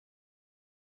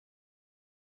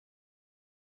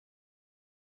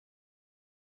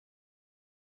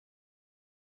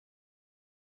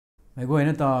ไม่กวย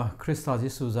นั่นต่อคริสต์จิ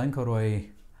สุจันเขารวย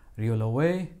เรียวละเว้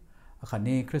ยขัน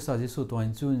นี้คริสต์จิสุตัว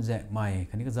จุนแจกใหม่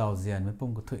ขันนี้ก็จะเอาเสียนไม่ปุ่ม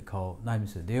ก็ถุยเขาได้มี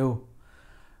สุดเดียว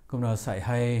ก็เราใส่ใ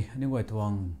ห้นี่ไว้ตัว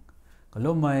งก็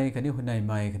ล้มใหม่ขันนี้คนไหนใ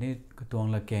หม่ขันนี้ก็ตัวง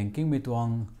ละแกงกิ้งไม่ตัวง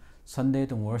Sunday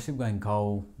ตัว worship กันเขา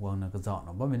วางนักจะเอ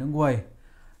าบ้าไม่นึกไว้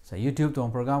ใส่ YouTube ตัว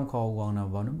โปรแกรมเขาวางนัก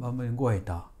บ้าไม่นึกไว้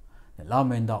ต่อแต่เราไ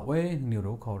ม่ได้เว้ยนิว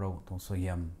รู้เขาเราต้องสวยง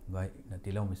ามไว้ใน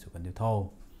ที่เราไม่สุกันเดียวเท่า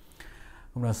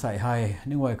ก็เราใส่ให้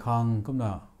นี่ไว้ครั้งก็เร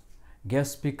า guest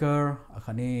speaker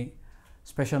ขันนี้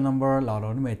special number เรา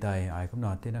ไม่ได้ไอ้ก็เร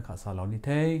าที่นักข่าวเรานี่เ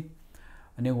ท่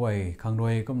อันนี้ไว้ครั้งด้ว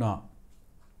ยก็เรา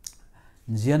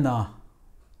เจียนะ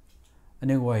อัน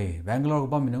นี้ไว้แบงก์เราก็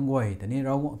บ้าไม่นึกไว้แต่นี่เร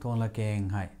าตัวละแกง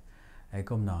ให้ไอ้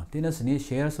ก็เราที่นั่นสินี้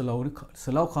share สโ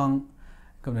ลครั้ง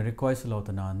ก็เรา request สโล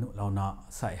ตัวนั้นเราหน้า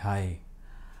ใส่ให้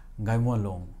ไงมั่วล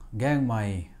งแกงใหม่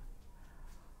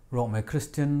รวมไอ้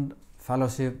Christian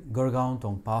fellowship กระก้างตร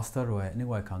ง pastor ไว้นี่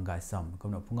ไว้ครั้งไงซ้ำก็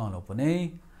เราพุ่งเอาเราปนี้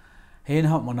เห็น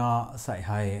หับมันใส่ใ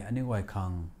ห้อันนี้ไว้ครั้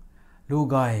งลูก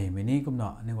ไก่มินิก็เรา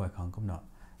อันนี้ไว้ครั้งก็เรา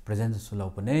present สโล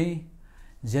ปนี้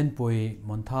เจนปุยม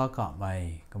ณฑากะไม่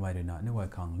ก็ไม่ได้นะนี่ไว้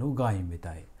ครั้งลูกไก่ไม่ไ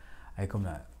ด้ไอ้ก็เร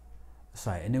าใ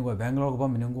ส่อันนี้ไว้แบงก์เราก็บ้า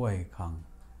ไม่นึกไว้ครั้ง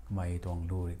ไม่ตรง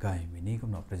ลูกไก่มินิก็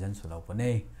เรา present สโลป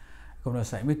นี้ก็เรา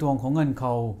ใส่ไม่ตรงของเงินเข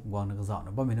าวางนักศึกษาเร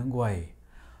าบ้าไม่นึกไว้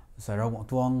ใส่เรา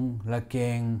ตวงละเก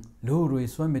งรู้รวย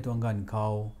ส่วนไม่ตวงกันเขา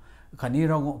ขันนี้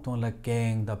เราตวงละเก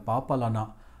งแต่ป้าปลานะ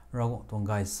เราตวงไ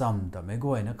ก่ซ้ำแต่ไม่ก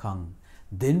วยนะคัง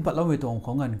ดินปัดเราไม่ตวงข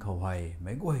องเงินเขาให้ไ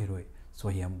ม่กวยรวยส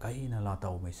วยงามไก่น่าลาเต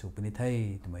าไม่สุกนี่ไทย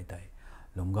ทำไมไทย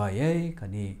ลงไก่ขัน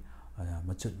นี้ม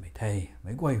าจุดไม่ไทยไ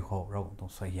ม่กวยเขาเราตวง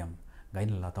สวยงามไก่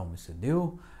น่าลาเตาไม่สุดเดียว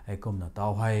ไอ้กลมน่ะเตา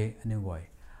ให้อันนี้กวย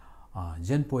เจ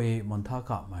นปุยมันท่า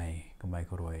กะไม่ก็ไม่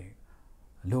ก็รวย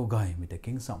ลูกไก่มีแต่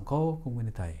กิ้งสองเขาคงไม่ไ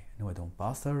ด้ไทยนึกว่าตรงพา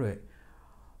สเตอร์เลย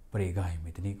ปริไก่มี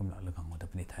แต่นี่กำลังเลือกของมันแต่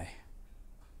ไม่ได้ไทย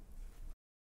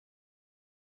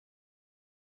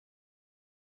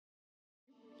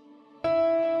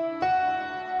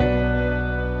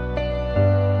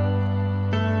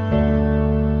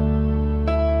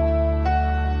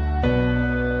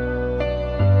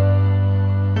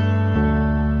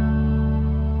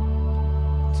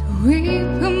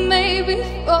Weeping may be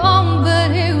fun, but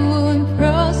it won't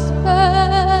prosper.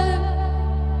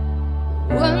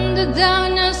 When the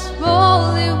darkness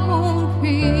falls, it won't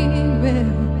be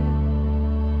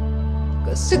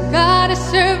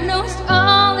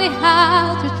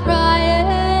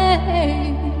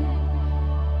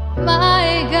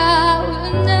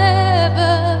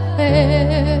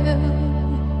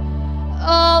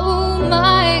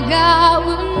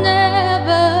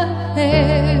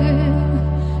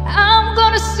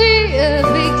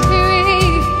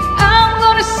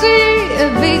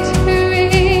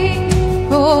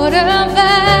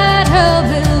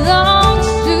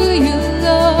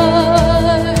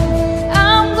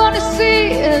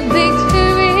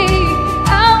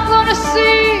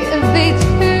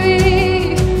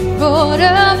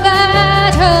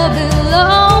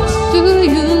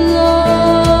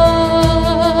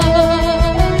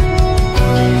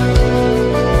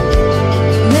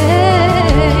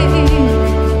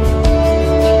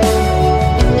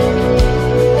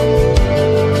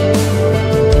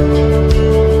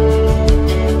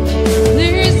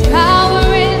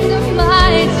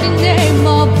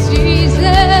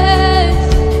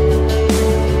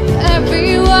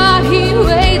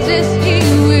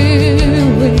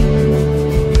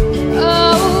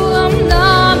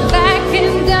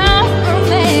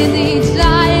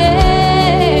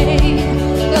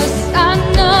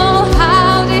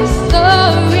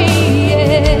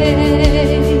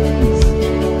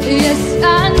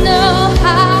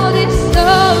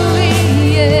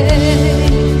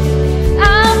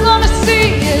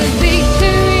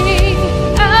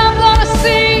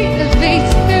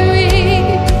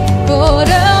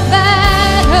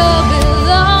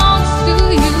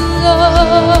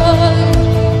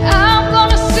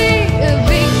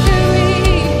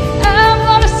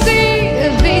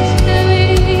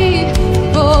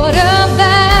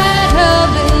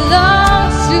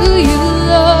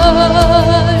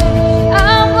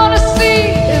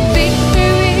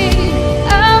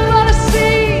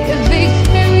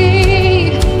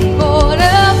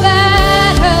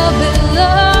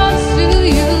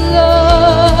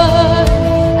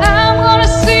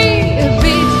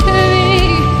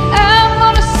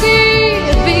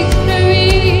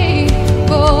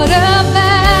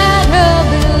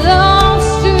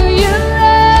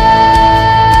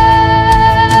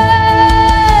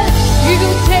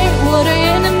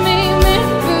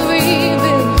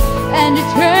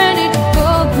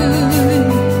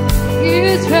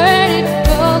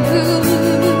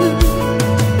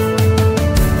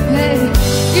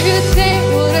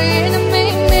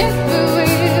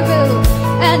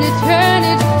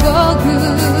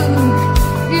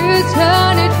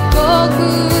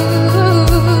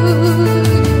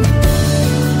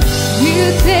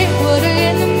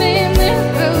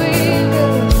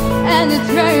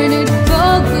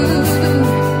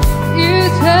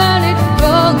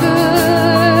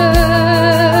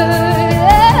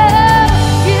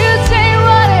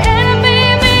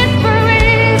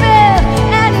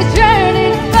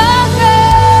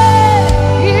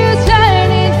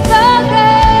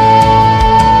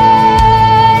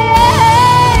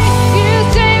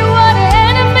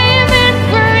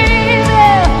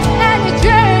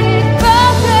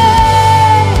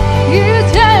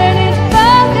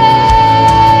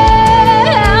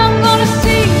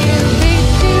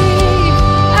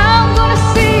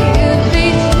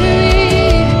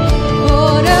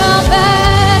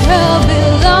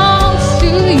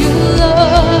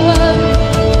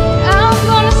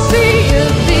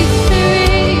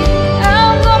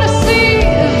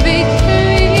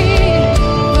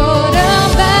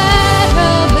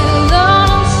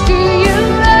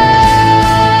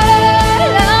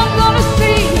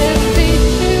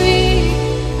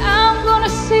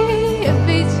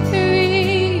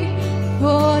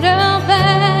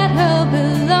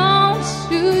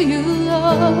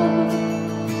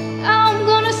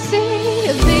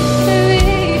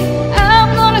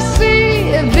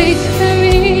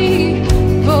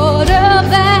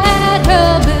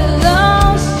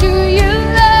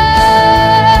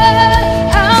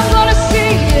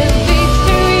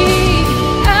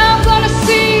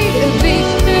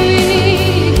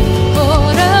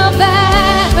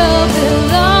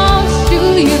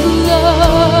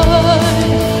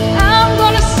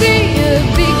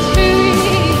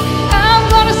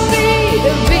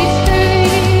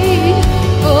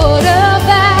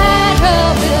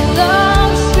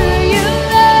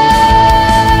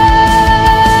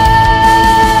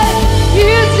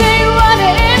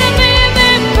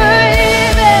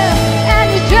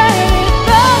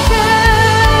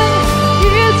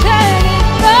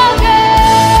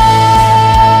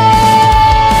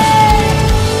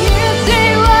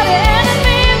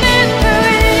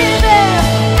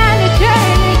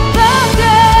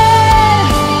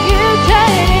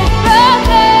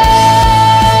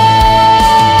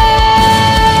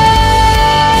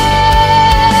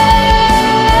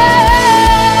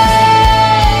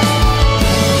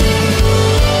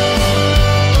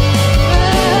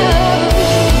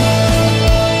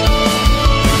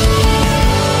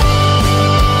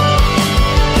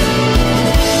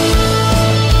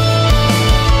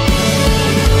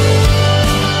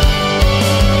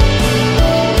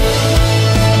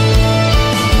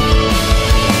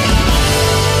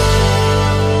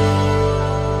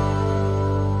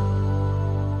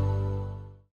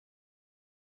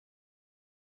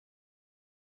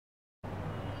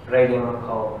radio mà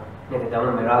có nên thì đó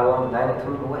là rago mà này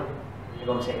thun cũng vậy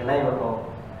còn sẽ cái này mà có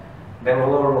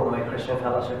Bangalore my Christian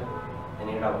fellowship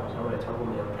nên rago xong rồi trong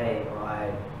cũng được thầy ngoài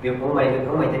việc của mày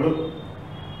thế này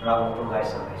rago cũng ngay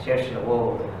xong rồi share the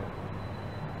world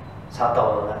sao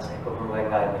tàu là sẽ có một ngày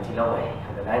mà chỉ lâu này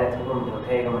cái này là chúng cũng được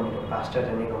thầy cũng mình được pastor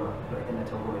cho nên cũng rồi thế là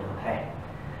chúng cũng được thầy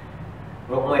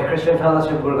lúc my Christian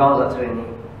fellowship Gurgaon ra chơi này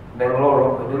Bangalore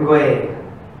rồi đừng quên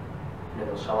nên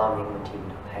là salam những mình chim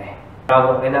được thầy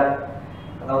rago cái này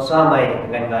tao sao mày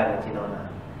gần gần là chỉ lâu nè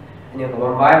nhưng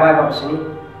còn vài bằng xin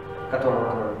các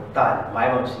thằng tàn vài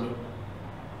bằng xin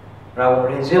rago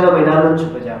nên riêng là mình đang chụp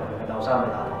bây giờ tao sao mày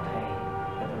làm thầy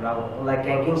rago lại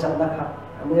càng kinh sắp đắc hả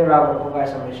bây rago có cái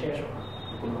sao mình share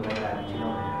cũng gần gần chỉ lâu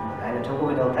này là trong cái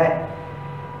video thầy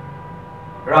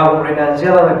rago nên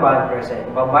riêng là mình bàn về sẽ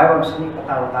bằng vài bằng xin các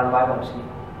thằng tàn vài bằng xin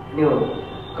nếu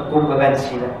các cùng cái gần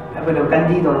xin này bây giờ cần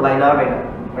đi đồng lại nào vậy nè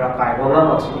ra phải có ngon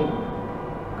bằng xin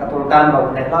các thằng tàn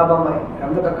bằng này lao bằng mày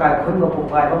làm được các cái khuyên một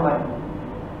phục vài bằng mày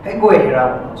cái quê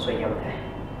ra xoay nhầm này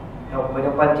học mình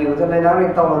quan chiếu cho nên nó đi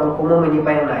tàu nó cũng mình đi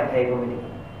bay này thầy của mình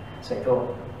sẽ thôi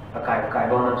các cái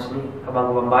bằng làm gì các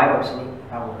bằng bài bằng gì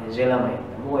học mình dễ làm này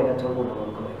mỗi lần trong cùng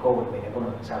một cái câu mình cũng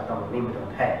sao tao mình được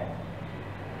thầy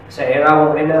sẽ ra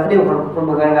một cái nữa nếu không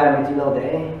một ngày mình chỉ lâu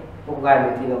đấy một ngày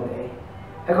mình chỉ lâu đấy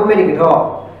hay không biết cái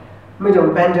đó mấy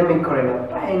种 pandemic rồi nó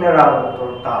phải nó ra một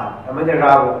tuần tàn mới được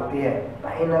ra một thì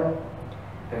phải nó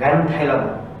gắn thay lắm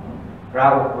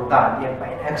rago tàn thì phải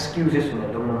excuses này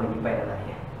đúng không mình phải là này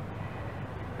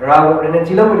rago nên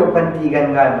chỉ là một trong panti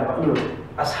gan gan mà có nhiều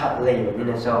ashat lay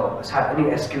nên so ashat any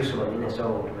excuse mà nên so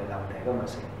mình làm thế có mà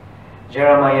sẽ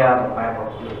Jeremiah the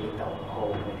Bible mình đọc hồ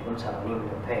mình cũng sao mình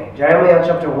được thế Jeremiah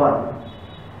chapter 1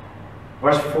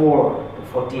 verse 4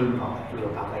 to 14 phải nhiều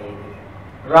các cái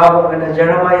rago nên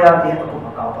Jeremiah thì cũng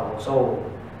có cao vào số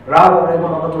rago nên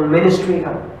cũng có trong ministry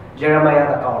kan Jeremiah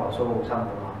đã cao vào số sang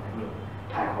đó nhiều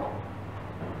thay hồ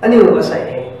anh yêu cái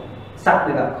say sắc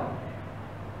được không?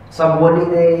 Sabun ni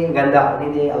deh, ganda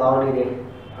ni deh, alau ni deh.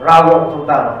 Rawo chúng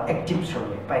ta active xuống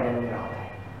này, phải nên rawo này.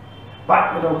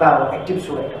 Bạn chúng ta active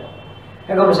xuống này.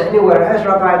 Cái công sẽ như vậy,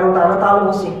 Ezra cái chúng ta nó ta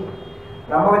luôn gì?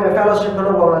 Làm mọi người fellowship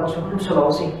nó gọi là chúng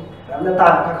solo gì? Làm để ta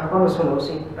các công solo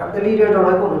gì? Làm để leader trong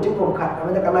mấy công chính công khác,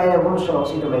 làm để cái này là công solo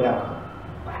gì trong mấy cái.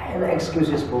 Phải là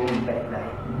excuses bố mình phải này.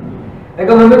 Cái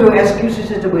công mới dùng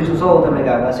excuses cho buổi số trong mấy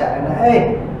cái là sẽ là, hey,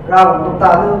 rawo chúng ta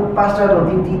nó pastor trong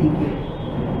team đi đi.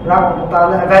 Rago chúng ta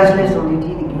là evangelist trong đi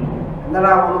đi kì,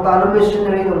 rago chúng ta là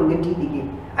missionary trong đi đi.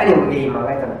 Anh em cái mà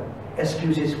cái thằng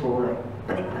excuses của này,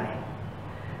 bất định này.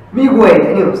 Mi quay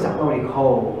anh em sắp vào đi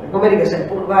khổ, có mấy cái sẽ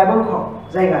cũng gai băng khổ,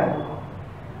 dây gai băng khổ.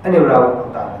 Anh em rago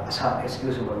chúng ta sắp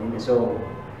excuse của mình so.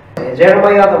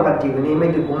 Jeremiah trong phần chịu này mấy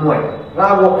cái cũng muội,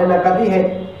 rago này là cái gì hết,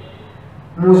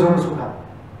 muzum suka,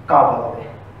 cao vào đấy.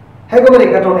 Hay có mấy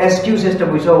cái trong excuses trong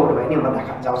buổi show rồi anh em mà đặt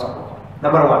khăn giáo xong.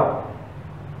 Number 1.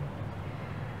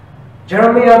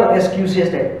 Jeremiah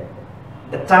excuses that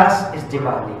the task is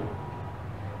demanding.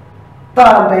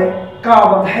 Ta để cao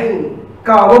bằng hay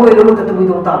cao với mình luôn từ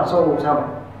mình đồng tạm sao sao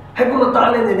hay cũng một ta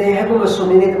lên đây hay cũng một số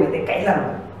này thì mình để cái lần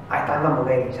ai ta làm một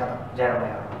cái gì sao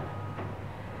Jeremiah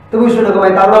tôi muốn nói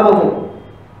cái ta làm một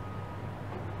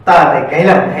ta để cái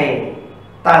lần hay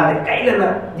ta để cái lần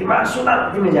là gì mà số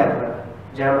lần thì mình làm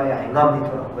Jeremiah ngâm đi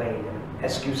thôi cái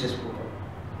excuses của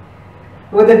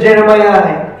tôi với Jeremiah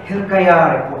hay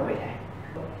Hilkiah report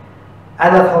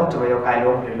anh đã thốt cho cái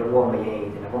luôn thì luôn mà vậy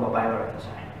thì nó có một bài rồi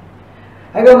sai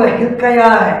hay có mà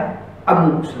Hilkiah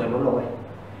âm sự luôn rồi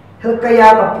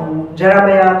Hilkiah tập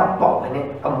Jeremiah tập bỏ này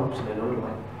âm sự luôn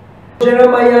rồi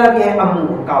Jeremiah thì âm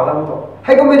cao lắm thôi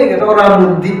hay có mấy cái đó là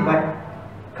mình tin vậy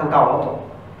không cao lắm thôi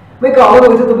mấy cao lắm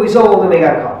thì tôi bị sâu tôi mới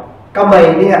gặp cao cái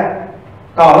mày đi à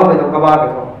cao lắm thì tôi có ba cái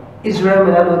thôi Israel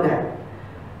mình đã luôn này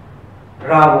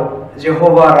Rago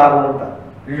Jehovah Rago ta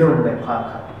luôn mới phá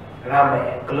khăn Ramai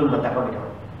kelum mata kami tu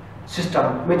system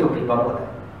itu pribam kota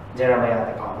Jeremiah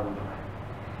tak kau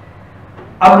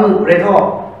amu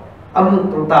redo amu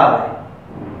tungtal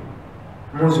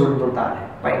muzun tungtal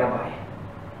baik na baik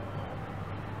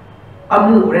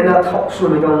amu rena thok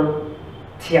sumi dong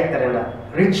tiak rena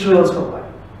rituals ko baik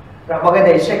rapakai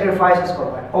dari sacrifices ko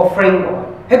baik offering ko baik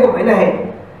heko mana he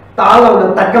talau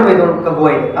na tak kami dong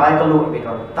kagoi tayo kalu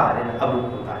betul tayo na amu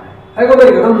tungtal heko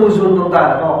mana kita muzun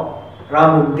tungtal ko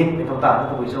Ramun dik mình thông ta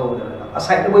nó bùi sâu rồi,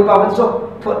 sai nó bùi bao vẫn số,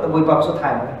 thuận nó bùi bao số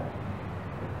thay mà.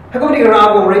 Hay có đi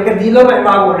rago rồi cái gì lo mày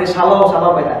rago rồi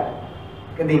sao vậy đấy,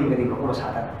 cái gì cũng có sao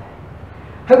đấy.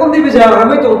 Hay có đi bây giờ là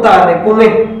mấy thông ta này cùng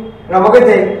mình, làm cái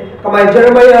gì, cái mày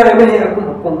Jeremiah này mấy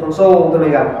cùng thông sâu tôi mới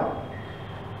gặp.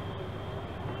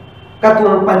 Các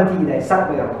panti này sát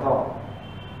với gặp thọ,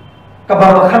 các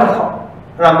bà mà khăn thọ,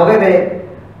 làm cái gì,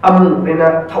 amu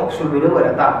rena thok su mi nu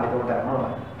ga ta mi tong ta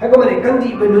ma hai ko mani kan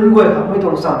di me nun goi ka mi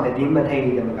tong sam te ding ma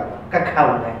thei de ma ka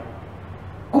khang này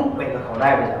cũng me ka khau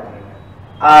dai ba ja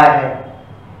ai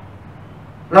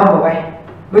ngam mo bai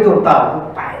mi tong ta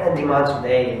pai na ding ma su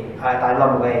de ai ta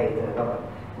ngam mo bai ka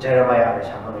Jeremiah ra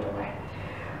sa ma mi bai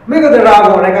mi ka da ra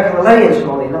go ne ka khang lai yin su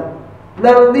na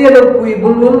nang dia lo pui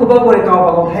bung bung ko ba ko ka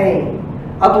ba ko thei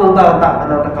atung ta ta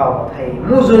ana ta ka ba thei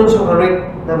mu zun su ka ri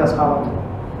na ka sa ba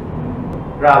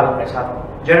ra go sa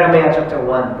Jeremiah chapter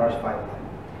 1 verse 5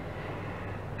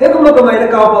 Hekuma kamay na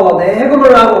kapaw de hekuma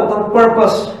rago tong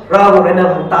purpose rago rin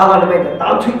ang tawa na may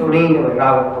taw tweet rin na may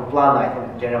rago tong plan ay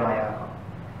Jeremiah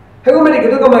hekuma ni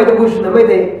kito kamay na push na may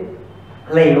de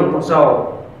layong tong so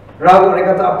rago rin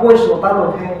ka ta appoint so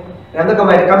tanong he randa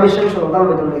kamay na commission so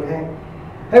tanong tong may he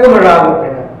hekuma rago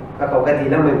rin ka kagadi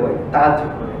lang may boy taw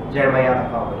tweet Jeremiah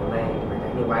ka pa may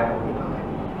ni Bible ni pa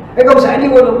ai công sản như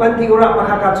quân ban tiêu ra mà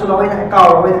khát số nói thay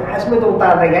cầu rồi ai mới tung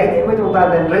tàn này gái thì mới tung tàn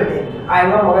này rất đấy ai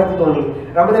ngắm một cái thì tôi đi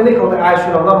rồi mới thấy không ai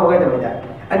suy ngắm một cái thì mình đã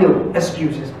anh nhiều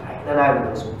excuses này nên ai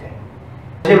cũng xuống thế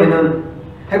cho nên mình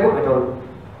hay cũng phải thôi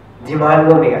demand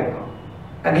của mình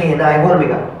cái gì này của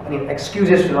mình anh nhiều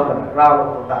excuses nó mà rau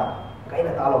tung tàn cái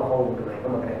là tao là không được này có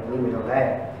một cái như mình nói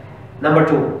thế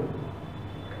number 2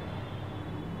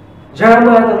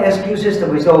 Jeremiah the excuses to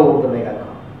resolve the mega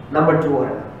number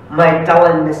 2 my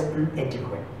talent is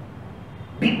inadequate.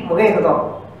 Big mo gay ko to.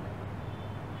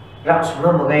 Rap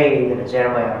sunod mo gay na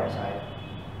Jeremiah sa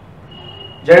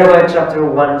Jeremiah chapter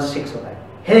 1:6 of that.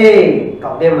 Hey,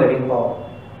 cậu đem mà đình bộ.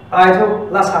 Ai thôi,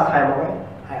 last time mo gay.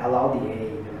 I allow the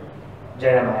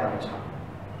Jeremiah sa.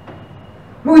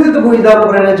 Mo ito to buhay daw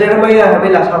mo na Jeremiah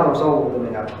kami last time so to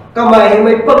mga. Kamay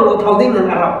may pang thao ding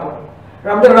ng Arab to.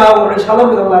 Ram da raw ri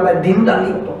salam ng lata din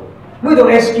dali to. Mo ito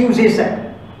excuses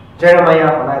Jeremiah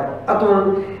nói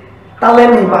atun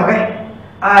talent ni magai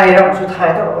ai ram su thai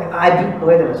ta ai bi mo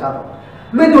de sa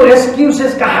me do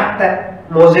excuses ka hakta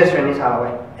Moses ni sa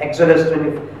wai Exodus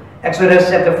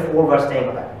chapter 4 verse 10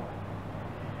 ka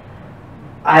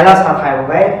ai la sa thai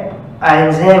bai ai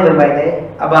zem me bai de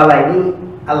abalai ni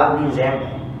ala ni zem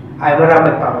ai mara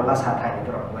me pa la sa thai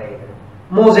ni ro bai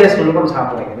Moses ni kom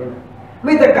sa bai ni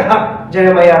me ta ka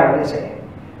Jeremiah ni se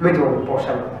me do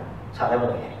portion sa da mo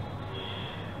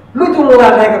mới tung ra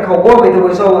đây cái khẩu qua về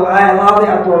từ sau ai lao đi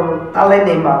atom talent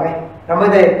này mà cái làm mới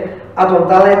đây atom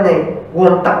talent này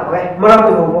nguồn tặng cái mà làm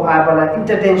từ của ai mà là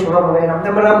entertain xuống nó cái làm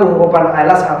thế mà làm từ của bạn ai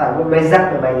là sao thằng mới dắt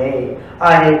về mày đây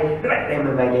ai lại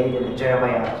đem mày đây để chơi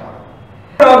mày à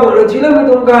sao rồi rồi chỉ là mới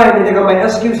tung cái này cái mày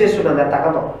excuses xuống là tặng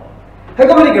cái hay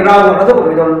có mấy cái rau nó thôi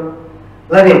cũng don't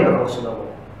lấy điểm cái số đó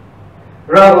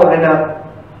rau này là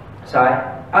sai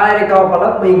ai đây câu phải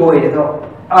lắm mày ngồi để thôi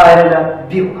ai đây là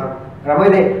view khác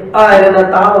ramai de ai na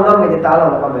ta lo ngam de ta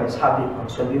lo ngam me sabi ko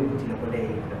so bi ku ti lo de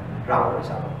raw ko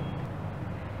sa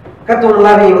ka tong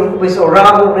la ni ko so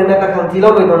raw ne na ka kan ti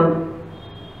lo me don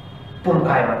pum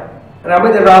kai ma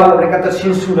ramai de raw ne ka ta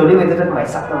sin su lo ni me de mai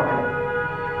sak na ma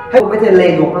hai ko me de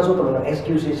le do ka so to na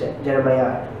excuses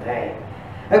Jeremiah dai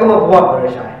hai ko ma po ba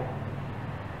re sa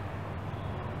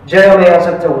Jeremiah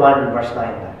chapter 1 verse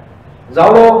 9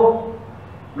 zawo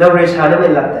na re sa na me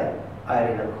lat dai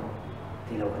ai re na ko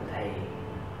ti lo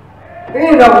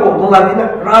cái rau củ tung làm thế nào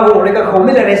rau củ này cái không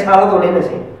biết là để sao nó nên là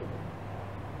gì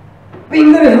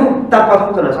pin cái này không tập vào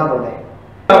không là sao rồi này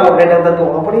rau củ này đang tận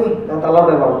dụng nó đi đang tao làm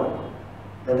về vòng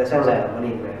đang tại sao này mà đi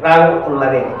rau củ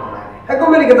là để hay có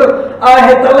mấy cái đó ai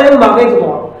hay tao lên mà cái tụi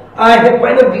ai hay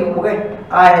phải nó bị một cái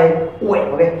ai hay uể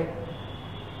một cái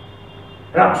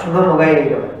rau xuống nó một cái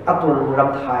rồi áp dụng làm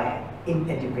thai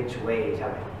inadequate way sao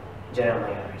này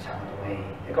Jeremiah sao vậy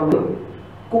hay có người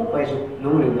cúc phải dùng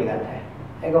đúng liền với cái này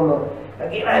hay có một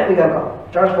cái này bây giờ có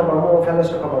church có bao nhiêu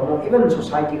fellowship có bao nhiêu even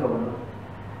society có bao nhiêu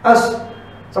as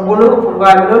trong bốn nước phong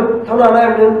vài mình thâu nào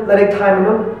em nên là để thay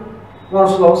mình ngon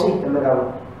slow xí thì mình làm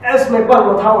as mấy bạn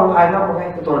một thâu hàng ai nào một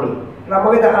cái tụi tôi làm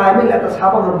một cái ta ai mới là ta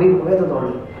sao bằng hàng một cái tụi tôi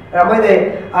làm mấy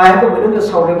đây ai cũng phải đứng từ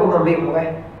sau đấy bằng hàng một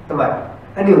cái tụi mày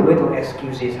anh nhiều mấy tụi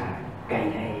excuses à cái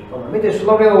này còn mấy tụi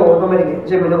slow đâu có mấy cái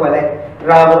gì mình nói lại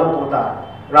ra một tụi ta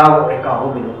ra một cái cầu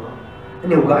của mình anh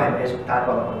nhiều cái mà chúng ta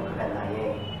có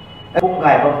cũng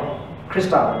ngài không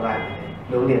Christian của ngài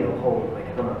đúng liền đúng không vậy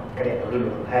đó mà cái này nó đi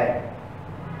được hay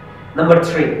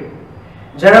number 3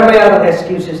 Jeremiah had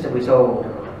excuses to resolve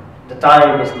the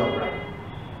time is not right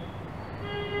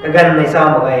cái gần này sao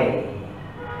mà cái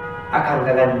akan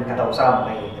cái gần cái đầu sao mà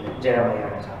cái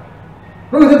Jeremiah này sao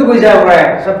lúc itu tôi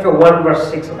Jeremiah chapter 1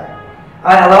 verse 6 là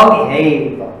I allow the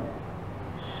hay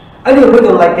anh yêu mới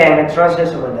dùng lại càng cái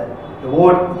translation of the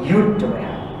word youth to my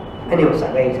heart anh yêu sao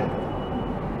cái sao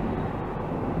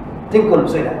tiếng cùng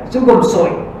soi là tiếng cùng soi,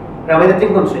 rồi bây giờ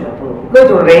tiếng cùng soi là pro ไม่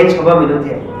ตัว range เขาว่ามีนั่นเอ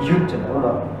งยุดจนแล้วม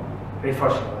า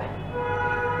refresh ไป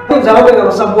ให้จะเอาไปกับ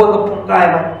สมบูรณ์กับปุ่มได้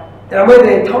ไหมแต่เราไม่ไ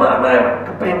ด้เท่านั้นได้ไหม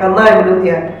กับเป็นกันได้มีนั่นเอ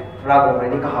งราโกอะไร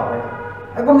นี่ก็หาไป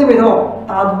ไอ้พวกนี้ไม่ต้อง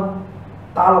ต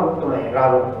าเราตัวไหนรา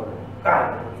โกตัวกาย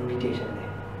invitation เลย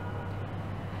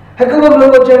ให้ก็มันรู้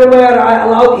ว่าเจอมาอะไร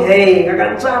allow ที่ให้กั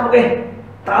นซ้ำกัน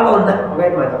ตาเราเนี่ยมันไม่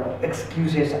ต้อง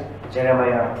excuses เจอมา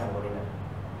อะไรพวกนี้นะ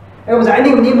ไอ้ภาษาอัน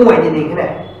นี้มันยิ่งมวยจริงๆแค่ไหน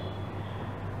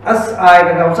ไอ้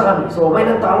กับเราสักนิดส่วนไม่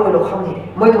ต้องตาลอยเราคำนี้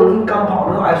ไม่ต้องยิ่งกำผ่อน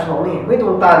เราไอ้ส่วนนี้ไม่ต้อ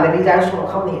งตาในดีใจส่วน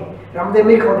คำนี้เราไม่ได้ไ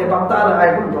ม่เข้าในบางตาไอ้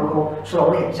ก็ไม่ต้องเขาส่วน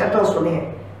นี้เซตตัวส่วนนี้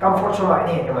กำฟอร์ตส่วน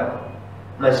นี้ทำไม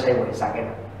มันใช่ไหมสักแค่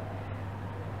นั้น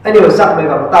อันนี้ว่าสักไม่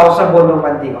กันตาสมบูรณ์ตรงกั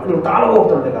นดีกว่านี่ตาเราโอ้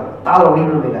ตรงไม่กันตาเราดิ้น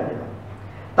ไม่กัน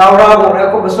ตาเราบอกแล้ว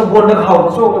ก็มันสมบูรณ์เขาก็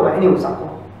สู้ตรงไหนนี่ว่าสักก็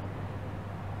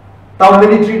ตามิ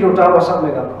ลิทรีตรงตาเราสักไม่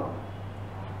กัน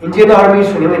อินเดียนอาร์มี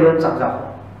ส่วนนี้ไม่นั่นสักจับ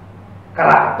ก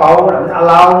ระเป๋าเราเอา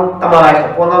เราทำไม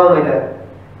พวกเราไม่ได้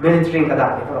มิลิทรีกระดา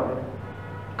ษนี่ก็เราไม่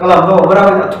ก็เราต้องเมื่อเรา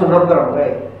จะทุ่มน้ำกระเราได้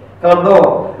ก็เราต้อง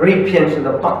รีเพียนสุด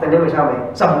ปักแต่เนี่ยไม่ใช่ไหม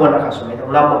สมบูรณ์นะครับส่วนนี้ต้อ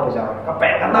งนำมาไปจะก็แปล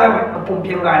กันได้ไหมก็ปุ่มเ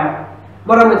พียงไงไหมเ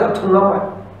มื่อเราจะทุ่มน้ำไป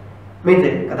ไม่ได้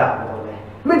กระดาษไม่ต้องเลย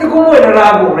ไม่ต้องกู้มวยรา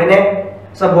บุกเลยเนี่ย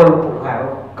สมบูรณ์ปุ่มหาย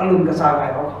กระลุนกระซาหาย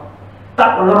เขาตัด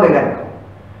ลงน้ำไปกัน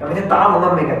แต่ไม่ได้ตาลงน้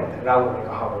ำไปกันเราเนี่ย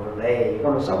ก็หาเลยก็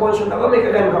มันสมบูรณ์สุดแล้วก็ไม่กั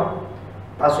นก็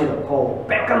ตาสุยหลงโคแ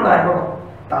ปะกันได้ก็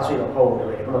ตาสุยหลงโค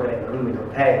เลยก็มันก็เลยมันไม่ต้อง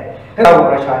แท้ให้เราบอก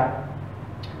ประชา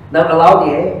นั่งกับเรา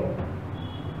ดี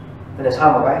แต่ในซ้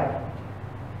ำมาไป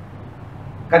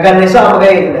กันในซ้ำมาไป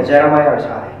แต่ในเจรมายประช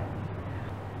า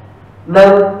นั่ง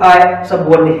ไอ้สม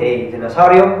บูรณ์นี่เองแต่ในสา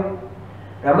ริโอ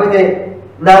เราไม่ได้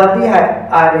นั่งที่ให้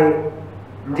ไอ้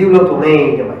ดิวโลตัวนี้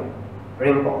ใช่ไหมเ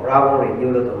รื่องของเราเรื่องดิว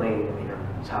โลตัวนี้ใช่ไหมนะ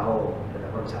ชาวแต่ใน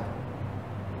คนชาว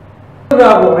เรา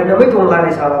บอกเลยนะไม่ตรงลายใน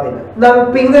ชาวเราเลยนะนั่ง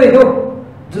ปิ้งได้เลยทุก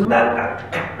จุดนั่งกัน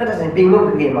นั่นจะเป็นปิ้งมัน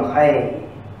คือเกมมาใคร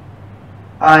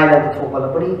ไอ้เราจะถูกบอล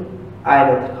ปนีไอ้เร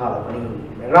าจะขาดปนี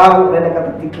เราบอกเลยนะก็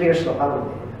ติดเคลียร์สลับกันเล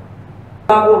ยเ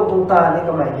ราบอกตรงตาเนี่ย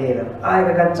ก็ไม่เล่นไอ้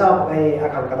ก็กันจ้าไปอา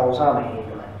การกระดองซ้ำไม่เห็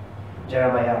นไหมเจอ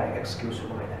มาอย่าง excuse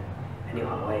ก็ไม่ได้อันนี้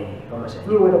หัวไว้ก็ไม่ใช่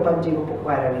นี่วันเราปัญจีก็ปลุกไ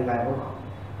ว้ในกายของเขา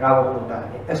เราบอกตรงตา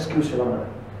เนี่ย excuse ก็ไม่ได้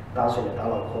ตาสุดตา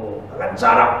เราโคกันจ้า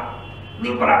เรา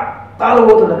นิ่งปะตาเรา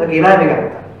ตัวนั้นก็กินได้ไหมกัน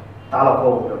ตาเราโค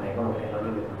ตรงไหนก็ไม่ได้เรา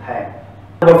นี่ไม่ต้องแท้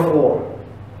Number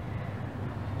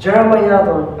 4 Jeremiah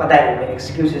ต้องประเด็นใน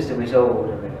excuses ที่ไม่ใช่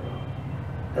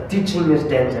The teaching is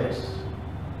dangerous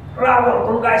เรา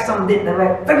ต้องการสำเร็จยังไง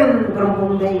ตั้งแต่กลุ่มค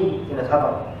นนี้ที่นั่นท่าต่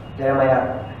อ Jeremiah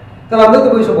แต่เราไม่ต้อ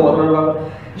งไปสมบูรณ์มันว่า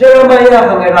Jeremiah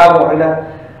ทำไงเราบอกเลยนะ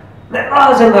เนี่ยเรา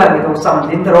จะงานไม่ต้องสำเ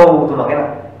ร็จเราตัวมันแค่นั้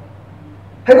น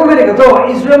ให้ก็ไม่ได้ก็ตัว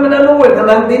อิสราเอลมันนั่นรู้ว่าข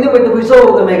นาดนี้ไม่ต้องไปสู้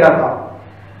ตัวไม่กัน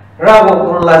เราบอกตร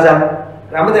งลาจัน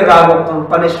เราไม่ได้เราบอกตรง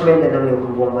punishment ในนั้นเลยคุ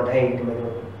ณบอกมาให้ที่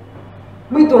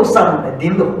ไม่ต้องสั่งแต่ดิ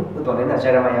นดูตัวนี้นะเจ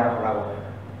รมายาของเรา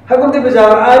ให้คนที่ไปจาก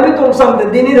ไอ้ไม่ต้องสั่งแต่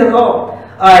ดินนี่นะก็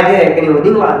ไอ้เด็กกันอยู่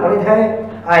ดิ้งหลานคนนี้แท้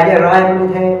ไอ้เด็กร้ายคนนี้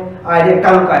แท้ไอ้เด็ก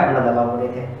กังไก่คนนั้นเราคนนี้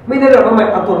แท้ไม่ได้เราก็ไม่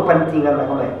เอาตัวปันจริงกันเรา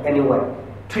ก็ไม่ anyway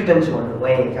treat them so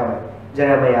way ใช่ไหมเจ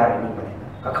รมายาอย่างนี้มาเลยนะ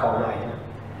ก็เขาหน่อยนะ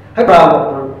ให้เราบอก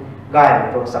ตรงกายไม่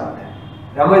ต้องสั่งแต่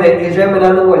เราไม่ได้อิสราเอลมัน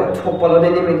นั่นด้วยทุกปลด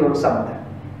นี้ไม่ต้องสั่งแต่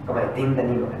ก็ไม่ดิ้งแต่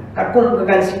นี่มาการกุม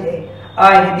กันสิเด้ไอ้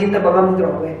ดิ้งแต่บางมันตร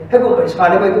งเลยให้กุมไปสปาร์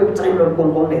เลยไปตัวใจมันกุม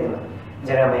กุมเด็ดเลยเจ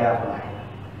รมายาคนไหน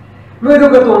ไม่ต้อ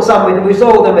งกระตุ้นซ้ำไม่ต้องไป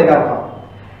สู้แต่ไม่กันเขา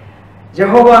เจ้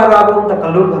าว่าเราต้องตะก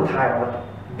ลุนกันไทยว่า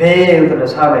เบลตัวนั้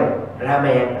นซ้ำไม่ราเม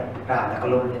นราตะก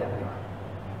ลุนนี่นะ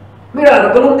ไม่ราตะ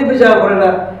กลุนที่พิจารณาคน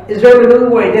นั้นอิสราเอลมันต้อง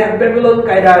ไว้เนี่ยเป็นเวลาไ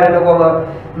กลได้แล้วก็มา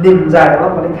นิมใจแล้ว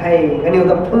มันไทยอันนี้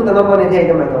ต้องพุ่งแต่ละคนในไทย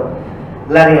ทำไมต้อง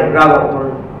ลาเรียนเราต้อง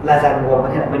ลาจันวัวมั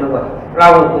นเนี่ยไม่รู้ว่าเรา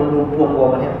ต้องดูพวงวัว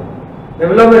มันเนี่ยเป็นเ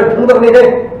วลาไม่พุ่งตรงนี้ได้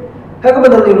ให้ก็มั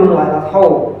นต้องดูหน่อยละเท่า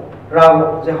เรา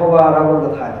เจ้าว่าเราต้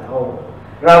องถ่ายละเท่า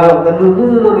เราต้องดูมื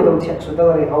อไม่ต้องเช็คสุดท้า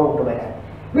ยเขาทำไมได้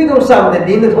ไม่ต้องซ้ำแต่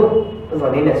ดินทุกตัว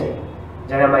นี้เนี่ยสิเ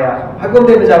จรมายาให้คน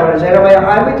ที่ไปจากเจรมายาไ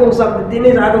อ้ไม่ต้องซ้ำแต่ดิน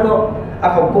นี่จะเอาตัวอา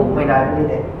เขากุ๊กไม่ได้ไม่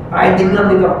ได้ไอ้ดินนั่น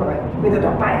นี่ก็ไม่ต้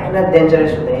องไปนั่น dangerous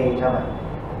สุดเลยใช่ไหม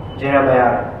เจรมายา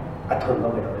อัดทุนก็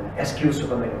ไม่ได้ excuse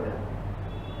ก็ไม่ได้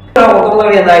เราต้อง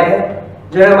เรียนได้แค่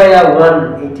เจรมายา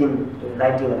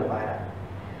1:18-19อะไรไป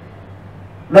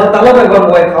นั่งตลอดไปบน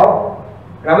วัยเขา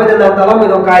เราไม่ได้นั่งตลอดไม่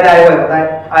ต้องกายได้วัยก็ได้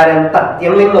ไอ้เรื่องตัดเตีย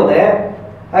งลิงหมดเลย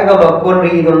ให้ก็แบบคน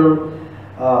รีตรง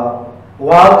ว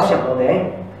อลเสียงหมดเลย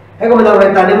ให้ก็มันนั่งเรีย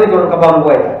นตานี่ไม่ต้องกระบัง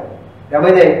วัยแต่เราไ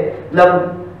ม่ได้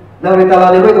นั่งเรียนตลอด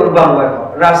นี่ไม่ต้องกระบังวัยเขา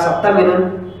รักสัตว์ไม่นั้น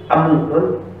อามุน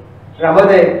เราไม่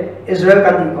ได้อิสราเอลกั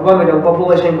นที่เขาไม่ได้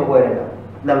population ก็วัยเลย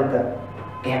นั่งแต่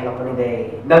แก่เราคนนี้ได้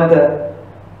นั่งแต่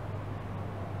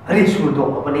ริสุดตัว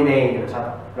คนนี้ได้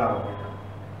เรา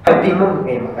ไอ้ปีมันไง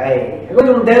มาไอ้ก็จ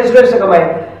ง dangerous ก็ไม่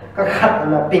ก็ขัด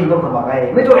นะปิงก็มาไง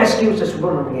ไม่ต้อง excuse จะสุบ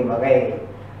มันไงมาไง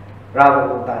เรา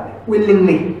ก็ตาเนี่ย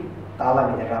willingly ตาละ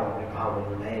มีแต่เราไม่เข้าไปต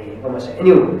รงไหนก็มาใส่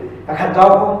นี่ก็ขัดเจ้า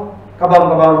กระบ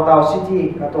ำตาวซิตี้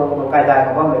ก็ตรงใกล้ได้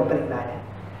ก็ว่าไม่เป็นไร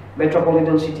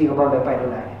metropolitan city ก็ว่าไม่ไปตรง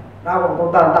ไหนเราก็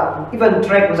ตา even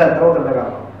track ก็จะตรงตรงไหนก็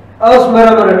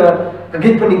marahก็คิ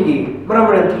ดปนิกีmarah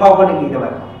ท้าวปนิกีทำไม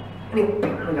นี่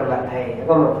ไม่ต้องการให้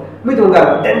ก็ไม่ต้องการ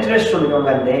dangerous ไม่ต้องก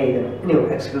ารให้นี่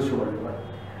excuse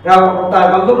เราตา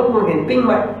เราก็ต้องเห็นปิ้งไ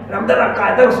หมเราแต่ละกาย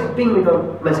ต้องสิปิ้งไม่ต้อง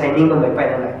มันใส่นิ่งก็ไม่ไป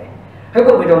นั่นแหละให้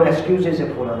ก็ไม่ต้อง excuses จะ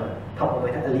พูดแล้วนะถ้าผมไม่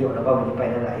ได้เลี้ยวแล้วก็ไม่ไป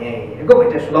นั่นแหละให้ก็ไม่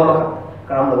ได้สุดแล้วมั้ง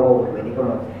ก็เราไม่รู้ไม่นี่ก็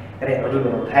มันเรื่องนี้ไม่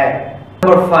ต้องแท้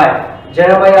number 5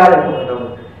 Jeremiah เลยก็ไม่ต้อง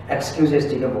excuses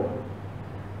ที่ก็บอก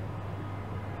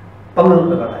ปังมึง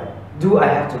ไปก็ได้ do I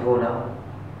have to go now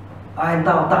ไอ้ต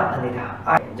าตาอันนี้ท่า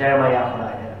Jeremiah คนไหน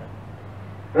เนี่ย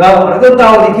เราต้องตา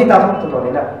ที่ตาทุกตัว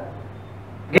นี้นะ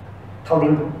เท่า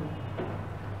นี้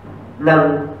นั่ง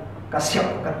กระเสียบ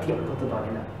กระเทียมตัวตอน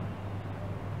นี้นะ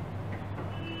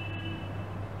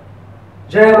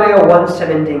Jeremiah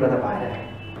 1:17 ก็จะไปได้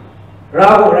เรา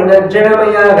บอกเลยนะ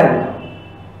Jeremiah กัน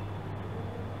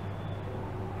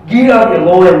Gear up your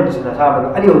loins นะท่ามัน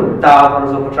อันนี้ตาฟัง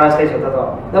ซูเปอร์ translation ตัวต่อ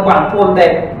แล้วบางพวกเด็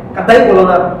กกันได้กูล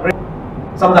นะ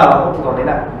สำหรับเราตัวตอนนี้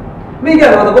นะไม่กัน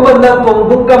เราต้องมันนั่งตรง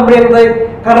บุกกำเรียงเลย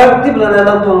คาแรคติฟเลยนะ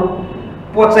นั่งตรง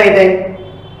ปวดใจเด็ก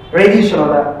ready ช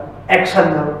นะ action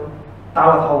ทำตา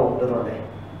เท่าตัวตอนนี้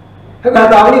ถ้าการ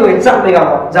ตาไม่ดีเว้ยจับไม่กับ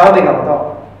จับไม่กับต่อ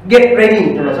get ready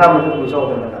ตัวนั้นทำมันต้องรู้โซ่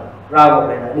ตัวนั้นเราบอก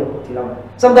เลยนะนี่ที่เรา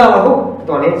สำหรับเราทุก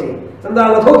ตัวนี้สิสำหรับ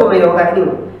เราทุกตัวไม่ยอมได้นี่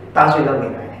ตาสวยเราไม่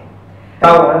ได้เรา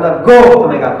บอกเลยนะ go ตัว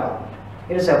ไม่กับ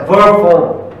it is a verb form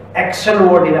action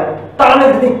word นี่นะตาเนี่ย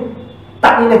ที่ตั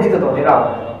ดนี่นะที่ตัวนี้เรา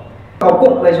เขา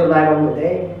กุ๊กเลยชนนายเราหมดเล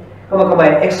ยเขามา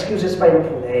excuses ไปนะ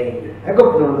พูดเลยให้ก็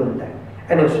พูดเรื่องแต่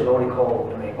อันนี้สุดโลกเขา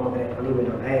ทำไมเขาไม่ได้คนนี้ไม่โ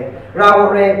ดนให้เรา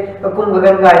เลยก็กุ้ง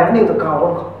กันไงนี่ตัวเขา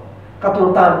ก็ตัว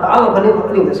ตาเราคนนี้ค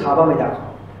นนี้จะชาวบ้านไม่ได้เขา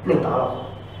นี่ตาเรา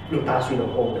นี่ตาสุดโลก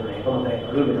เขาทำไมเขาไม่ได้ค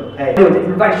นนี้ไม่โดนให้นี่จะ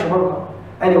invite ชาวบ้านเขา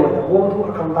อันนี้ว่าแต่วงทุก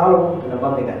คำตาเราเป็นบ้า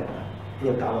นไม่ได้นี่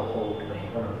ตาเราเขาทำไม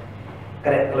เขาก็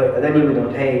เลยอันนี้ไม่โดน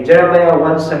ให้ Jeremiah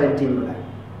 1:17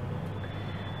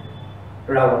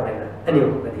เราเลยนะอันนี้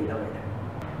ก็ดีเราไม่ได้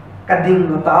กันดิ้ง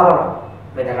ตาเรา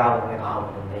ไม่ได้เราไม่เขา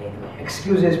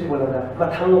excuses พูดแล้วนะมา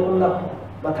ทางโลกนั้น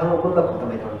มาทางโลกนั้นทำ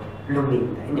ไมต้องลุงนิ่ง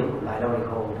แต่เนี่ยหลายเราเลยเ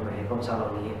ขาทำไมเขาสร้างเรา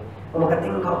นี้เขามากัน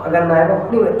ดิ้งเขากันนายบอก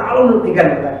นี่ว่าตาเราลุกอีกกัน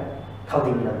แต่เขา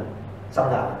ดิ้งนั่นสัป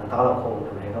ดาห์ตาเราเขาท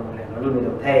ำไมเขาไม่ได้เรานี่ไม่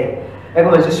ต้องเท่ไอ้ก็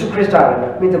มันจะสุขริสต์น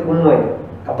ะไม่ต้องกุ้งมวย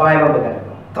กับใบมันเหมือนกัน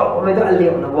ถ้าไม่ต้องเลี้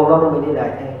ยงนะวงมันไม่ได้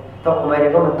เท่ถ้าไม่ได้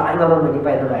ก็มันตายมันไม่ได้ไป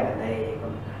ตรงไหนกันได้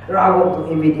เราบอกตัว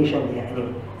invitation เนี่ยอันนี้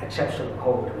exception เขา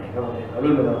ทำไมเขาไม่ได้เรา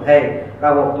นี่ไม่ต้องเท่เรา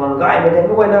บอกตัวง่ายไม่ได้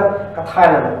ด้วยนะก็ท้าย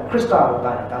แล้วนะคริสต์เรา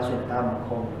ตาสุดตามเข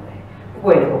าทำไมไม่ไหว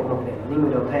นะผมไม่ได้นี่ไม่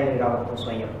ต้องเท่เราต้องส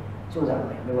วยอย่างช่วงจัง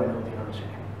ไม่ไหวนะผมต้องสวย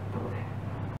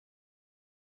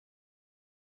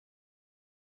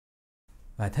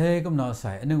แต่เท่ก็น่าใ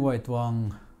ส่อันนึงไว้ตัวง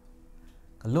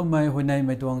ก็ลุ่มไม่หัวในไ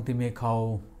ม่ตัวงที่มีเขา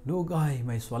ลูกไก่ไ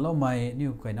ม่สวนเราไม่นิ้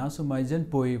วไก่น้าสมัยเจน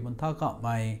ปุยมันท่ากับไ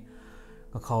ม่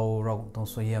ก็เขาเราต้อง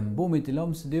สวยเยี่ยมบุ้มีติล้อ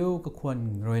มสเดียวก็ควร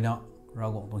รวยนะเรา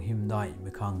ต้องหิมได้ไ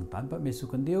ม่ขังตันปัดไม่สุ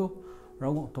กันเดียวเรา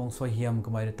ต้องสวยเยี่ยมก็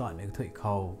ไม่ได้ต่อยไม่ถุยเข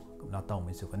าก็เราต้องไ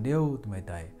ม่สุกันเดียวทำไม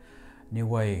ได้นี่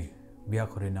ไว้เบียร์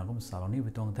คนนั้นก็สาวนี้ไป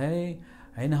ตรงเท่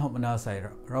ไอ้นะครับมันอาศัย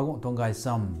เราต้องไก่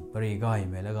ซ้ำบริไก่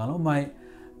ไม่แล้วกันเราไม่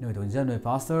นี่ตัวเจ้าหน่วยพ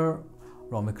าสเตอร์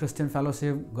เราไม่คริสเตียนเฟลโลชิ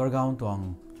พกอร์กาวตัว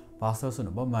พาสเตอร์ส่วน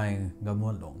บ่ไม่กำมว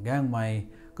ลหลงแง่ไม่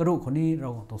ก็รู้คนนี้เรา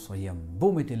ต้องสวยเยี่ยมบุ้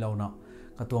มีติเราเนาะ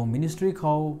ก็ตัวมินิสทรีเข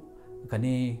ากัน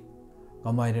นี้ก็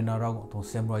ไม่ได้นาเราต้องเ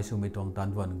สียมรอยสูงไปตรงตัน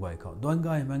วันไว้เขาดวนไ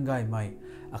ก่มันไก่ไม่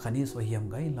อาคันนี้สวยเยี่ยม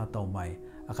ไก่เราเต่าไม่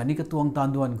อาคันนี้ก็ตัวตัน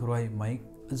ดวนครอยไม่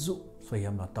จุสวยเยี่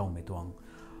ยมเราเต่าไม่ตัว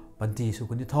ปัญจีสุ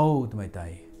ขุนที่เท่าทำไมใจ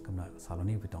กำลังสาร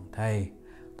นี้ไปตรงไทย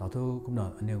ต่อทุกกำลัง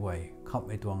อันนี้ไว้ขับ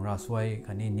ไอตัวราสวย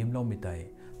คันนี้นิ่มลงไม่ใจ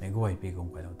ไม่ไว้ปีกง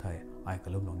ไปเราไทยไอ้กระ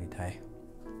ลุ่มลงในไทย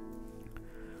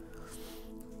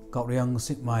เกาเรียง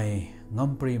สิบใหม่ง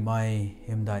ำปรีใหม่เ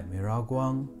ห็มได้ไม่รากวา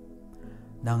ง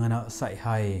ดังนั้นใส่ใ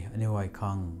ห้อันนี้ไว้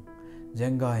คังเจ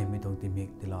งไก่ไม่ต้องติมิก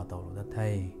ติลาเต่าหลุดไท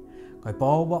ยไก่ปอ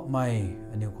บ่ไม่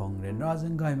อันนี้ของเรียนราเจ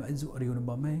งไก่ไม่จุริวน์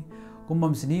บ่ไม่กุมบั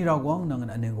มสินีรากวางดังนั้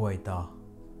นอันนี้ไว้ตา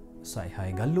ใส่ให้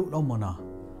กันลุเราโมนา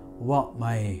ว่าไ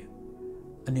ม่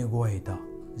อันนี้ไว้ตา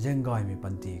เจงไก่ไม่ปั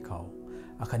นตีเขา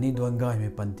อาคันนี้ดวงไก่ไม่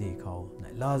ปันตีเขาใน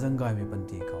ลาเจงไก่ไม่ปัน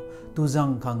ตีเขาตุจัง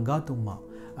คังกาตุมา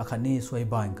อาคันนี้สวย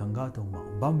บานคังกาตุมา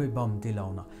บัมไปบัมตีเรา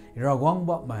นะรากวาง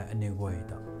บ่ไม่อันนี้ไว้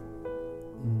ตา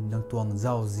นังตัวเ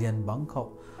จ้าเจียนบังเขา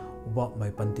บ่ไม่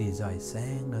ปันตีใจแส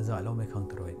งนะใจเราไม่ขัง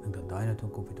ตรวยนังตัวได้นะทุก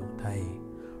คนไปตรงไทย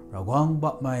เราหวังบ่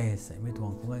ไม่ใส่ไม่ตัว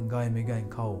คงง่ายไม่ง่าย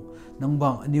เขานังบั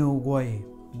งอันนี้ไว้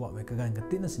ว่าไม่กันกัน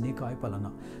ติดนั่นสินี่ก็ไอ้ปลาน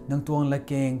ะนังตัวละ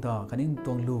แกงต่อคันนี้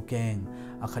ตัวลูกแกง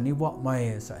คันนี้ว่าไม่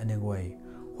ใส่ในวัย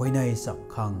หอยในสับ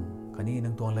คังคันนี้นั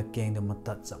งตัวละแกงเดี๋ยวมา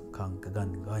ตัดสับคังกันก็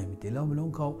ไม่ติดแล้วไม่ลง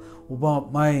เขาว่า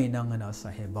ไม่นังนะใส่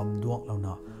ให้บำดวงเราน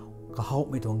ะก็เขา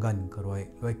ไม่ตรงกันก็ร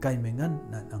วยไกลไม่งั้น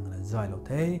นั่งนั่งใจเราเ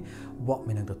ท่บอกไ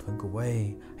ม่นั่งตัดทวนกูไว้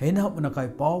เห็นเขามันไกล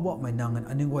ป้อบอกไม่นั่ง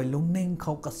อันนึงไว้ลงเน่งเข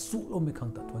ากระสุลงไม่ขัง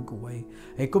ตัดทวนกูไว้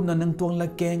ไอ้กุมนั้นนั่งตัวละ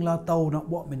แกงละเต้านะ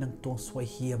บอกไม่นั่งตัวสวย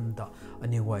เฮียมตาอัน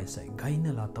นี้ไว้ใส่ไก่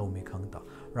นั่นละเต้าไม่ขังตา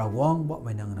ระวังบอกไ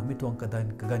ม่นั่งนะไม่ตัวกระดัน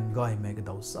กระกันก้อยไม่กระเ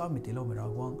ดาซ้ำไม่ตีเราไม่ระ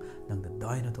วังนั่งแต่ไ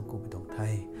ด้นะตัวกูไม่ต้องไท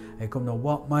ยไอ้กุมนั้นบ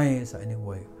อกไม่ใส่อันนี้ไ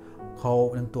ว้เขา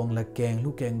นั่งตัวละแกงลู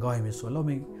กแกงก้อยไม่สวยเรา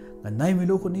ไม่กันในไม่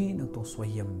รู้คนนี้นังตัวสวย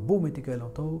เยี่ยมบูไม่ติดเกลเรา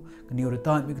โตกันนิวริต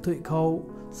านไม่กระถุยเขา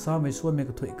ซาไม่สวยไม่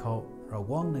กระถุยเขาเรา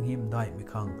ว่างนังหิมได้ไม่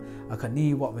ขังอาคันนี้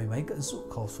ว่าไม่ก็สุ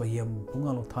เขาสวยเยี่ยมพุ่งเอ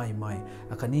าเราไทยไม่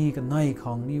อาคันนี้กันใน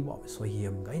ขังนี่ว่าไม่สวยเยี่ย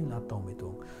มก็อินลาตองไม่ตร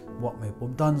งว่าไม่ปุ่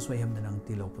มตันสวยเยี่ยมแต่นัง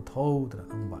ตีเราพุทโธแต่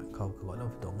นังบ้านเขาคือว่าเรา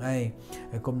ตรงไง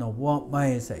ไอ้กรมเราว่าไม่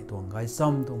ใส่ตัวไงซ้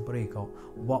ำตรงปรีเขา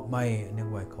ว่าไม่อันนี้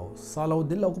ไว้เขาซาเราเ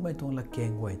ดี๋ยวเราก็ไม่ตรงละเก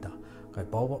งไว้ตาไก่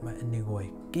ป้อว่าไม่อันนี้ไว้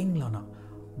กิ้งแล้วนะ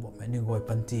บอกไม่นึกว่า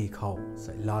ปันจีเขาใ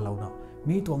ส่ลาเราเนาะ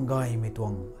มีตัวไก่ไม่ตัว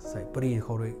ใส่ปรีเข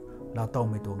าเลยลาเต้า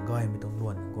ไม่ตัวไก่ไม่ตัวล้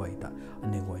วนไก่แต่อัน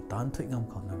นี้ไก่ตานถึงงาม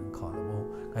เขานั่นเขาแล้ว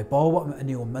ไก่ป้อว่าอัน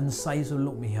นี้มันใส่สุด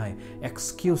ลูกมีให้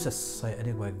excuses ใส่อัน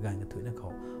นี้ไก่กันก็ถึงนั่นเขา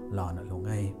ลานะลงไ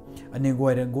งอันนี้ไก่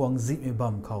เรื่องกวางจิไม่บั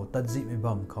มเขาตัดจิไม่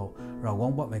บัมเขาเราว่า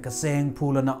งว่าไม่กระแซงพู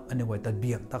แล้วนะอันนี้ไก่ตัดเ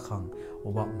บี่ยงตะขัง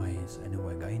ว่าไม่ใส่อันนี้ไ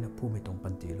ก่ไก่นะพูไม่ตรงปั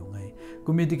นจีลงไงกู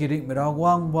มีที่คิดไม่เรา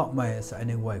ว่างว่าไม่ใส่อัน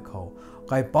นี้ไก่เขาไ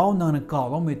ก่เป้านางนักก่าว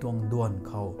เราไม่ตรงดวน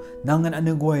เขานางอัน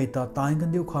นึงไว้แต่ตายกัน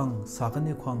เดียวครั้งสากันเ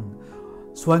ดียวครั้ง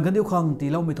ส่วนกันเดียวครั้งที่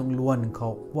เราไม่ตรงล้วนเขา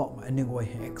ว่าอันนึงไว้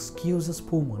excuses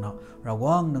พูดมั้งนะเรา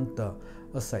ว่างนังแต่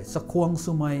ใส่สักควง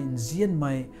สุไม่เจียนไ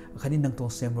ม่คันนี้นังตรง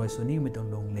เซมรอยส่วนนี้ไม่ต้อง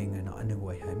ลงเลงไงนะอันนึงไ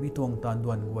ว้ให้ไม่ตรงตานด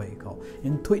วนไว้เขา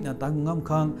ยังทุ่ยหน้าตางาม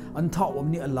ครั้งอันเท่าวัน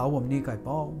นี้อันเล่าวันนี้ไก่เ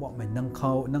ป้าว่าไม่นังเข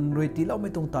านังรวยที่เราไม่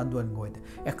ตรงตานดวนไว้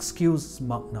excuse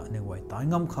มักนะอันนึงไว้ตาย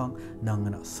งามครั้งนัง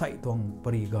นะใส่ตรงป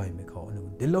รีไก่ไม่เขาอันนึง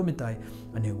เดี๋ยวเราไม่ตาย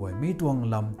อันนึงไว้ไม่ตรง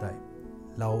ลำตาย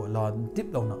เราติด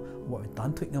เราเนาะว่าตาน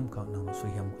ทุ่ยงามครั้งนังสว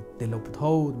ยงามเดี๋ยวเราไปเท่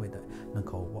าไม่ได้นังเ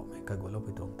ขาว่าไม่กันว่าเราไป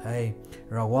ตรงไทย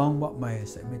ระวังว่าไม่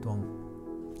ใส่ไม่ตรง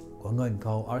กว่าเงินเข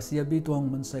า RCB ตัว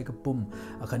มันใส่กระปุ่ม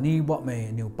คันนี้บอกไม่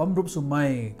นิวปั๊มรูปสุไม่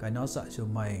การน่าสะสุ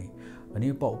ไม่อันนี้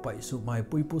เป่าไปสุไม่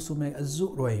ปุยปุสุไม่อจุ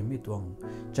รวยมีตัว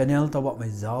channel ตัวบอกไม่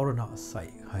เจ้าเราหน้าใส่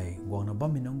ให้วางน้ำบ้า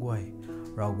มีน้องกวย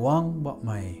เราวางบอกไ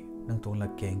ม่นั่งตัวละ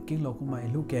แกงกิ้งเราก็ไม่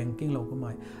ลูกแกงกิ้งเราก็ไ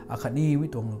ม่คันนี้มี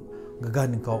ตัวกัน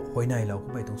เขาหอยในเราก็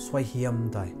ไม่ต้องสวยเฮียม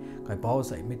ได้ไก่เป่าใ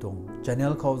ส่ไม่ตัว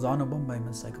channel เขาเจ้าน้ำบ้าไม่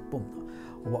มันใส่กระปุ่ม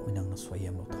ว่าไม่นั่งสวยเฮี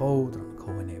ยมเราเท่าตรงเขา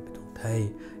เนี่ยไปตรงไทย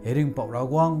เฮริงเป่าเรา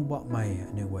ว่างว่าไม่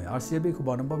เนี่ยไว้ RCB เขาบ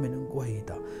อกน้ำบ้าไม่นั่งกวย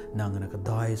ตานั่งนั่นก็ไ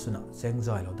ด้สุนัขเสียงใจ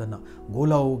เราแต่น่ะกู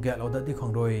เราแกเราได้ที่ขอ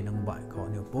งโดยนั่งบ่ายเขา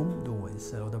เนี่ยปุ่มดูไว้เส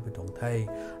ร็จเราได้ไปตรงไทย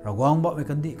เราว่างว่าไม่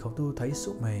กันดิเขาตู้ไทย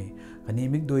สุไม่คันนี้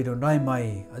มิกโดยโดนได้ไม่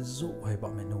อจุให้บอ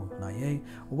กไม่นู่นไหน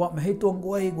ว่าไม่ให้ตัวก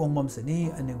วยกวงมัมเสนี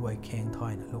อันนี้ไว้แข่งไท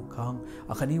ยนะลูกค้าง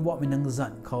คันนี้ว่าไม่นั่งจั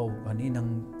นเขาอันนี้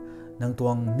นั่งตัว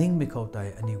นิ่งไม่เข้าใจ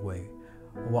อันนี้ไว้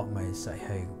ว่าไม่ใส่ใ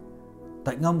ห้แ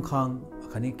ต่งำคัง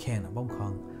คันนี้แข่งนะบ้างคั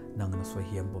งนั่งนักสวยเ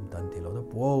ฮียมบอมตันที่เราได้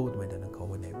ปวดไม่ได้นั่งเขา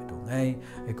วันไหนไปตรงไง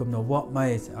ไอ้กลุ่มนั้นว่าไม่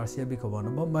RCB เขาบอกน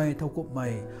ะว่าไม่เท่ากับไม่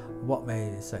ว่าไม่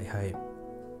ใส่ให้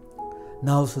น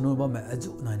าวสนุนว่าไม่อ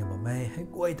จุนายนะว่าไม่ให้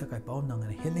กล้วยตะไคร้เป้านั่ง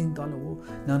เฮลิงตาเรา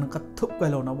นั่งกระทุบไป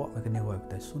เรานะว่าไม่กันเนี่ยว่า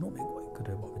แต่สนุนไม่กล้วยก็เล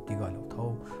ยบอกเป็นตีกันเราเท่า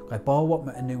ไก่เป้าว่าไ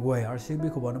ม่อันนี้ว่า RCB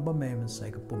เขาบอกนะว่าไม่มันใส่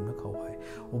กระปุ่มนะเขาให้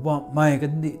ว่าไม่กั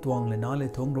นดิตวงเลยนะเลย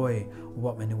ท้องรวยว่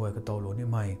าไม่เนี่ยว่าก็โตโลนี่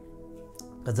ไม่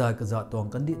กระจายตัว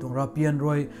กันดิตัวราเปียนร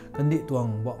วยกันดิตัว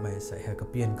ว่าไม่ใส่ให้กระ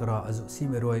เปียนกระอาจุซี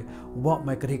ไม่รวยว่าไ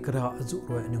ม่กระดิกระอาจุ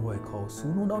รวยอันนี้ไว้เขาสู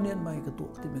นู้นเอาเนี่ยไม่กระตุ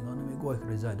กที่ไม่งอนไม่กล้วยก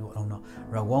ระจายตัวเราเนาะ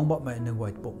เราว่างว่าไม่อันนี้ไว้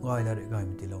ปกง่ายแล้วได้ง่ายไ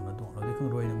ม่ตีเราเนาะตัวเราได้ขึ้น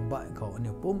รวยหนึ่งใบเขาอัน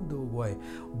นี้ปุ่มดูไว้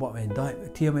ว่าไม่ได้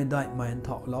เทียมไม่ได้ไม่เ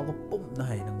ท่าเราก็ปุ่มได้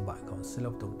หนึ่งใบเขาสลั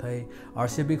บตรงไทย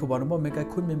RCB เขาบอกว่าไม่ใกล้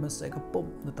คุณไม่มาใส่กระปุ่ม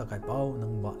นั่นตะไคร้เป้าหนึ่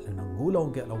งใบแล้วนั่งกูเรา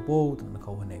แกะเราโป้ตรงนั้นเข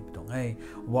าวันไหนตรงไง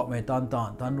ว่าไม่ตั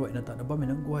นรวยนั่นแต่ว่าไม่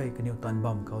นั่งกล้วยกันเนี่ยตัน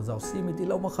บัมเขาเราซีไม่ติ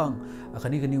เล่ามาขังคัน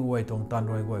นี้กันนี่ไว้ตรงตัน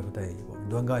รวยไว้ก็ได้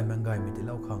ดวงไก่แมงไก่ไม่ติเ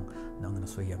ล่าขังนั่งน่ะ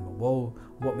สวยงามบ่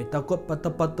ว่าไม่ตะกดปัต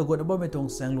ตะกดบ่ไม่ตรง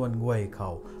แสงล้วนไว้เขา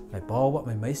ไอ้ป้อว่า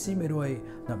ไม่ซีไม่รวย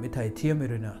น่ะไม่ไทยเทียมไม่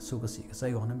รวยน่ะสุกสิกใส่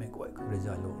ของนั่นไม่กล้วยก็เลยจ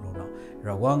ะโลนะร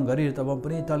ะวังกะรีตะบัมป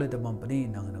นีตะเลยตะบัมปนี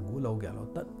นั่งกูเราแกเรา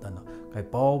ตัดนะ ไก่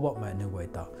ป้อว่าไม่ในวัย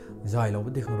ตาใจเราไ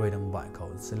ม่ได้ขโมยดังบ่ายเขา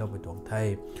เสเราไปตรงไทย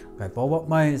ไก่ป้อว่า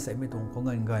ไม่ใส่ไม่ตรงของเ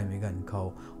งินไก่ไม่กันเขา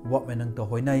ว่าไม่นั่งตัว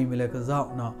หอยในไม่เลยก็เจ้า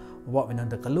เนาะว่าไม่นั่ง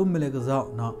ตัวกระลุ่มไม่เลยก็เจ้า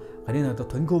เนาะคันนี้นั่งตัว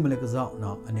ทุนกู้ไม่เลยก็เจ้าเน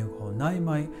าะอันนี้เขาในไ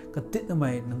ม่ก็ติดไม่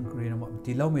นั่งเรียนว่า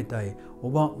ที่เราไม่ได้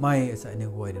ว่าไม่ใส่ใน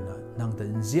วัยนั้นนั่งแต่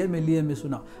เสียไม่เลี้ยงไม่สุ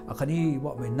นัขคันนี้ว่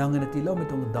าไม่นั่งในที่เราไม่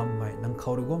ตรงดำไม่นั่งเขา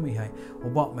หรือว่าไม่ให้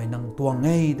ว่าไม่นั่งตัวไง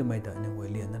ทำไมแต่ในวัย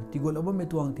เลี้ยงนั้นที่กูเราว่าไม่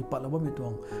ตัวที่ปัดเราว่าไม่ตัว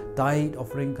tithe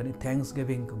offering คันนี้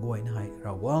Thanksgiving ก็กวยนะให้เร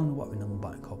าว่างว่าเป็นนางบ้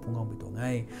านเขาพุ่งเอาไปตัวไง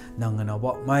นางนะว่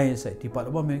าไม่ใส่ที่ปัด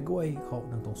ว่าไม่กวยเขา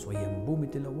นางตรงสวยเยี่ยมบุ้มิ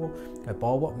ติละว่าไก่ป้อ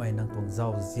ว่าไม่นางตรงเจ้า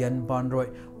เจียนปานรวย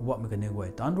ว่าไม่กันเนี่ยกวย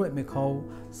ตันรวยไม่เขา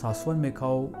สาส่วนไม่เข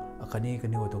าคันนี้กัน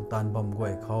เนี่ยตรงตันบอมกว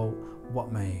ยเขาว่า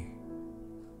ไม่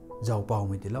เจ้าเป่าไ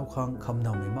ม่ติเล่าข้างคำน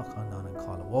ำไม่มากข้างนางเข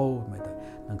าละว่าไม่แต่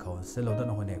นางเขาเสร็จแล้วต้อง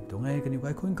หัวเนี่ยตัวไงกันเนี่ยกว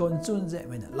ยคุณคนจุนเจไ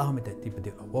ม่เนี่ยเล่าไม่แต่ที่ประเ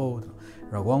ดี๋ยวละว่า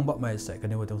เราว่างบ่ไม่ใส่กัน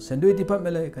เนี่ยตรงเส้นด้วยที่พัดไม่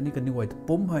เลยกันนี่กันนี่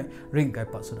ปุ่มให้ริ่งไก่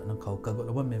ปัสสุดนั่งเขากระโดดแ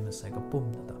ล้วว่าไม่ใส่กับปุ่ม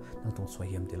แต่นั่งตรงสวย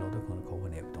เยี่ยมที่เราต้องคนเขา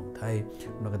เนี่ยตรงไทย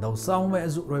มันก็ดาวซ้ำไม่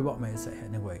จุรวยบ่ไม่ใส่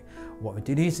เนี่ยว่าว่า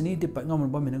ที่นี่สินี่ที่ปัดงอมัน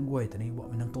บ่ไม่นั่งกวยแต่นี่บ่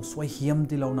ไม่นั่งตรงสวยเยี่ยม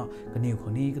ที่เราเนาะกันนี่ค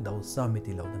นนี้ก็ดาวซ้ำไม่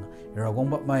ที่เราเนาะเราว่าง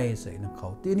บ่ไม่ใส่นั่งเขา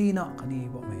ที่นี่เนาะกันนี่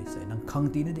บ่ไม่ใส่นั่งขัง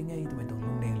ที่นี่ได้ไงทำไมต้องล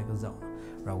งเด้งเลยก็เจ้า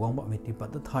เราว่างบ่ไม่ที่ปั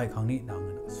ดไทยครั้งนี้นาง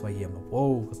สวยเยี่ยมแล้วโว้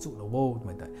ก็สุดแล้วโว้ทำไ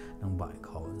มแต่นางบ่ายเข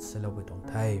าเสร็จแล้วไปตรง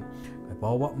ไทยไอ้ป้อ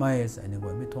ว่าไม่ใส่ในวั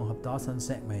นไม่ทวงหับตาสันเส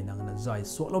กไม่นางนั้นใจ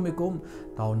สวดเราไม่กุ้ม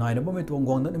เต่าในนั้นไม่ทวงก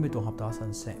วางนั้นไม่ทวงหับตาสั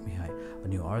นเสกไม่ให้อัน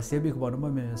นี้ RCB เขาบอกนั้น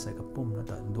ไม่ใส่กับปุ่มนั่นแ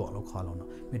ต่ดวงเราขาเราเนาะ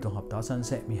ไม่ทวงหับตาสันเ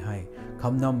สกไม่ให้ค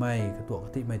ำนำไม่กระตัวก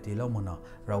ติไม่ตีเรามันเนาะ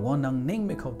เราว่านางนิ่งไ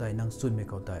ม่เข้าใจนางซุนไม่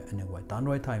เข้าใจอันนี้ว่าตาน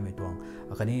ร้อยไทยไม่ทวง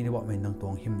อันนี้ว่าไม่นางทว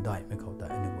งหิมได้ไม่เข้าใจ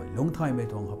อันนี้ว่าลงไทยไม่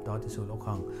ทวงหับตาที่สุดเรา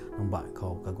ขังนางบ่ายเขา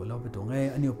กระกุเราไปทวงไง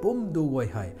อันนี้ปุ่มดูไว้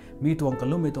ให้มีทวงกัน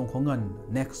ลุ่มไม่ทวงของเงิน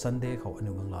next Sunday เขาอัน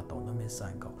นี้กังลาตองนั่นไม่ใส่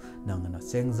เขานางนั้นเ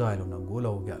สียงใจเรานางกูเร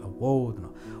าแกเราโว้เน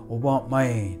าะว่าไม่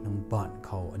นางบ้านเข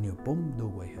าอันนี้ปุ่มดู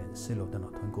ไว้ให้สิเราตนา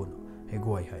ทนกูเนาะให้กู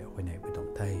ให้คนไหนไปตรง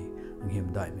ไทยนางหิม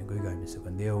ได้ไม่กูยังไม่สักค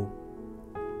นเดียว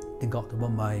ถึงเขาตัว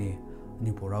ไม่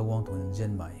นี่พวกเราวางตัวเย็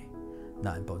นไม่น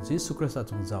านพอจิสุคริสต์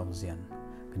จงเจ้าเจียน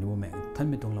คันนี้ว่าแม่ท่าน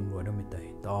ไม่ต้องลำรวยเราไม่ได้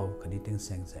ต่อคันนี้ถึงแส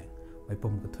งไม่ปุ่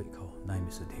มก็ถุยเขานายไ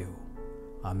ม่สุดเดียว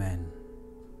อาเมน